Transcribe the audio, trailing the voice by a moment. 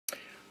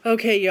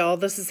Okay, y'all,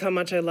 this is how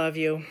much I love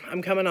you.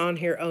 I'm coming on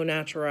here au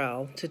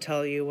naturel to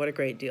tell you what a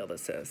great deal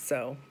this is.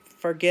 So,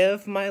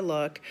 forgive my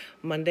look.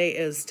 Monday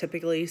is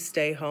typically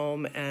stay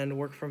home and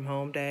work from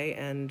home day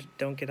and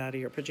don't get out of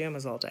your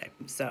pajamas all day.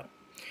 So,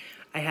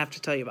 I have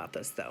to tell you about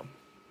this though,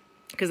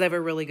 because I have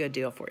a really good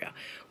deal for you.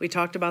 We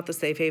talked about the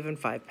Safe Haven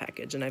 5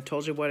 package, and I've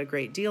told you what a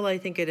great deal I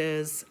think it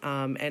is,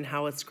 and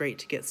how it's great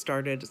to get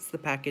started. It's the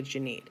package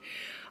you need.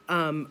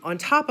 On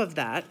top of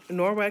that,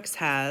 Norwex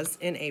has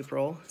in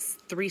April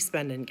 3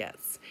 spend and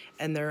gets,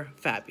 and they're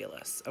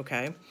fabulous,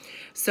 okay?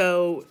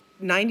 So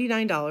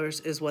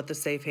 $99 is what the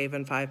Safe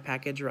Haven 5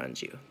 package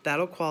runs you.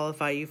 That'll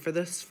qualify you for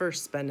this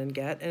first spend and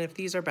get, and if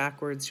these are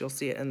backwards, you'll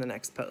see it in the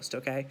next post,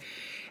 okay?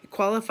 It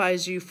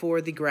qualifies you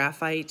for the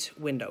graphite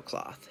window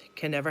cloth.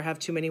 Can never have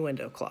too many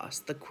window cloths.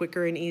 The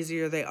quicker and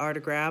easier they are to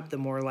grab, the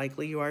more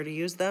likely you are to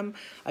use them.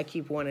 I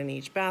keep one in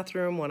each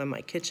bathroom, one in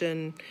my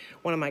kitchen,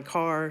 one in my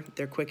car.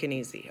 They're quick and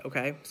easy,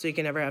 okay? So you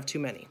can never have too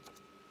many.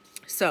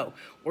 So,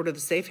 order the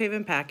Safe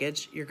Haven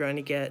package. You're going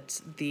to get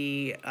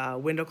the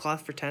window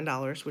cloth for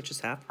 $10, which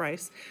is half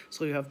price.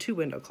 So you have 2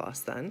 window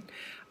cloths then.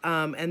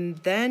 And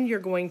then you're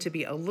going to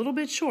be a little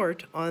bit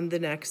short on the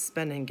next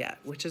spend and get,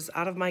 which is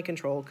out of my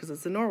control because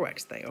it's a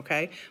Norwex thing,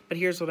 okay? But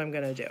here's what I'm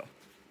going to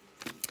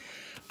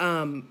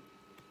do.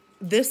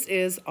 This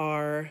is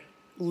our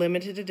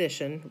limited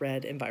edition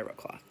red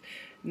EnviroCloth.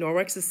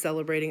 Norwex is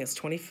celebrating its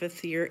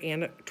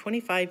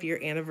 25-year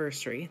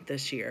anniversary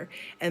this year,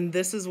 and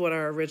this is what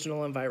our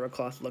original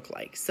EnviroCloth looked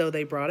like. So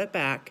they brought it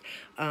back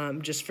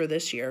just for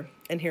this year,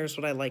 and here's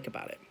what I like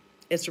about it.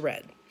 It's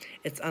red.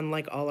 It's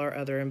unlike all our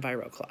other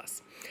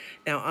EnviroCloths.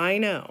 Now, I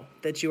know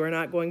that you are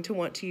not going to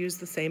want to use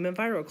the same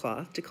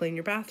EnviroCloth to clean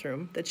your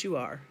bathroom that you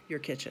are your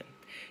kitchen.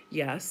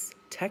 Yes,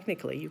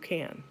 technically you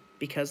can.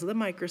 Because of the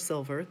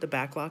microsilver, the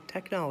backlock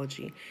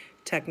technology,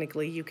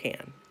 technically you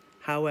can.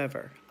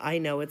 However, I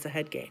know it's a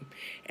head game,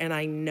 and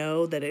I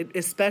know that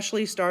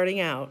especially starting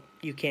out,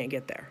 you can't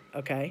get there,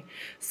 okay?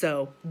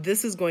 So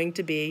this is going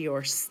to be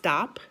your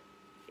stop.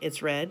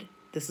 It's red.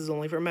 This is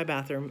only for my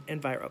bathroom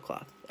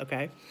EnviroCloth,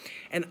 okay?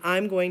 And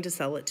I'm going to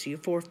sell it to you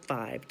for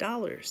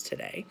 $5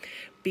 today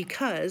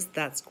because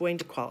that's going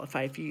to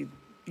qualify for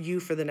you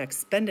for the next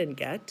spend and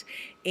get,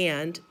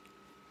 and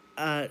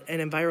an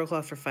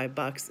EnviroCloth for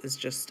 $5 is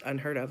just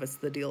unheard of. It's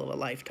the deal of a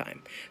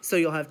lifetime. So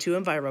you'll have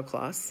 2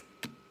 EnviroCloths.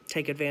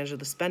 Take advantage of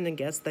the spend and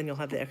gets, then you'll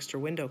have the extra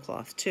window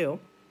cloth too.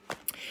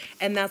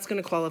 And that's going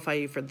to qualify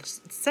you for the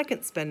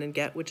second spend and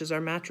get, which is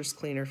our mattress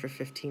cleaner for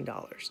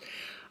 $15.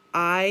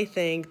 I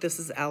think this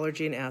is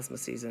allergy and asthma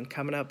season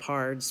coming up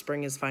hard.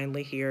 Spring is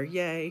finally here.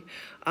 Yay.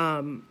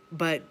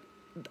 But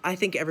I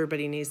think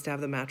everybody needs to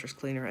have the mattress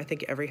cleaner. I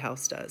think every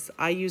house does.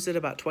 I use it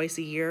about twice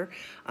a year.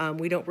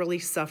 We don't really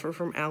suffer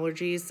from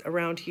allergies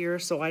around here,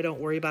 so I don't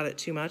worry about it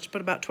too much.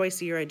 But about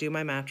twice a year, I do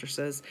my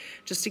mattresses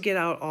just to get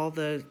out all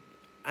the...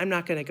 I'm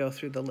not going to go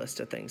through the list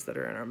of things that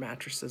are in our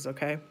mattresses,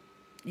 okay?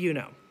 You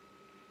know.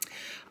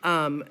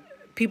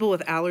 People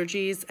with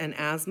allergies and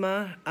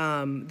asthma,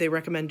 they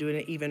recommend doing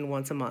it even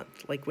once a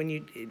month. Like when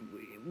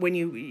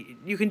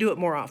you can do it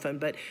more often,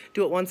 but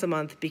do it once a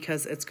month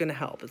because it's going to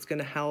help. It's going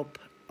to help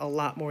a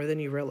lot more than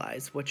you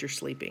realize what you're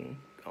sleeping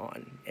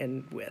on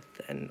and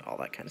with and all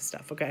that kind of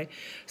stuff, okay?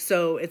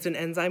 So it's an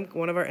enzyme,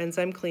 one of our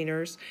enzyme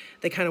cleaners.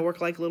 They kind of work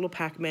like little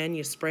Pac-Man.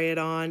 You spray it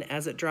on.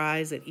 As it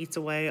dries, it eats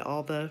away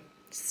all the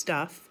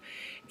stuff,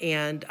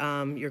 and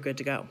you're good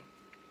to go.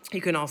 You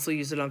can also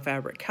use it on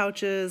fabric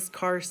couches,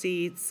 car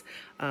seats,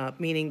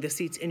 meaning the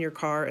seats in your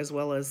car as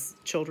well as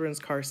children's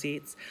car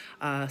seats,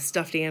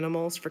 stuffed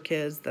animals for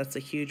kids. That's a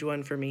huge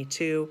one for me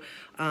too.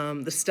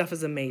 The stuff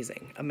is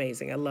amazing,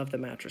 amazing. I love the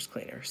mattress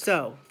cleaner.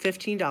 So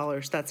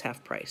 $15, that's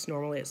half price.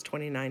 Normally it's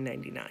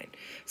 $29.99.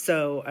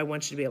 So I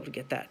want you to be able to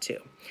get that too.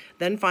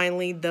 Then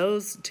finally,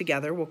 those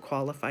together will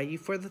qualify you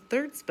for the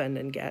third spend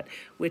and get,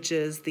 which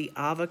is the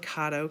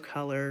avocado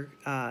color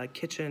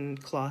kitchen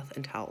cloth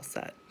and towel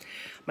set.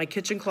 My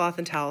kitchen cloth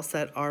and towel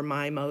set are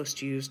my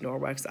most used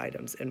Norwex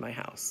items in my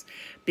house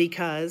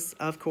because,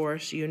 of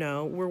course, you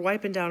know, we're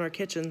wiping down our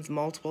kitchens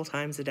multiple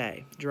times a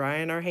day,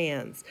 drying our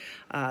hands,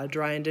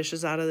 drying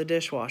dishes out of the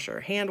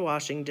dishwasher, hand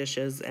washing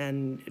dishes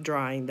and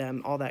drying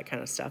them, all that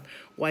kind of stuff,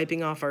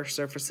 wiping off our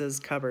surfaces,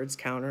 cupboards,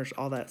 counters,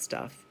 all that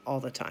stuff all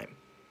the time.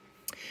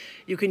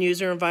 You can use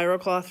your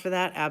EnviroCloth for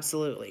that,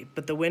 absolutely.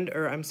 But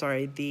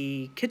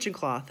the kitchen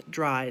cloth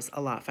dries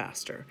a lot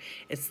faster.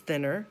 It's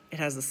thinner. It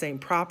has the same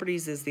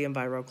properties as the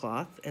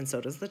EnviroCloth, and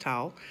so does the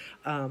towel.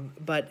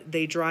 But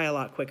they dry a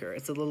lot quicker.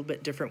 It's a little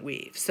bit different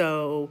weave.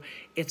 So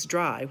it's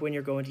dry when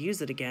you're going to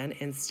use it again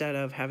instead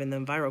of having the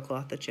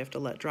EnviroCloth that you have to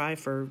let dry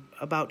for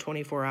about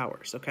 24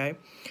 hours, okay?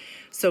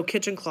 So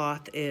kitchen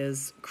cloth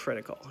is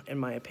critical, in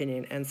my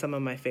opinion, and some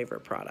of my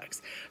favorite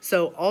products.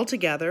 So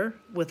altogether,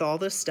 with all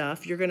this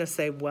stuff, you're going to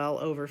save well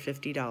over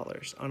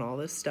 $50 on all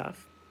this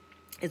stuff.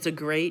 It's a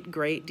great,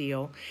 great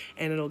deal,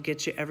 and it'll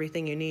get you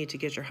everything you need to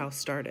get your house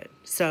started.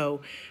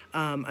 So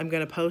I'm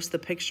going to post the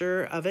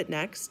picture of it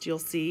next. You'll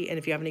see, and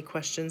if you have any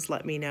questions,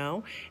 let me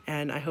know.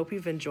 And I hope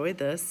you've enjoyed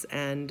this,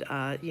 and,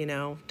 you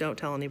know, don't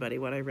tell anybody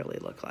what I really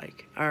look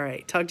like. All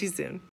right, talk to you soon.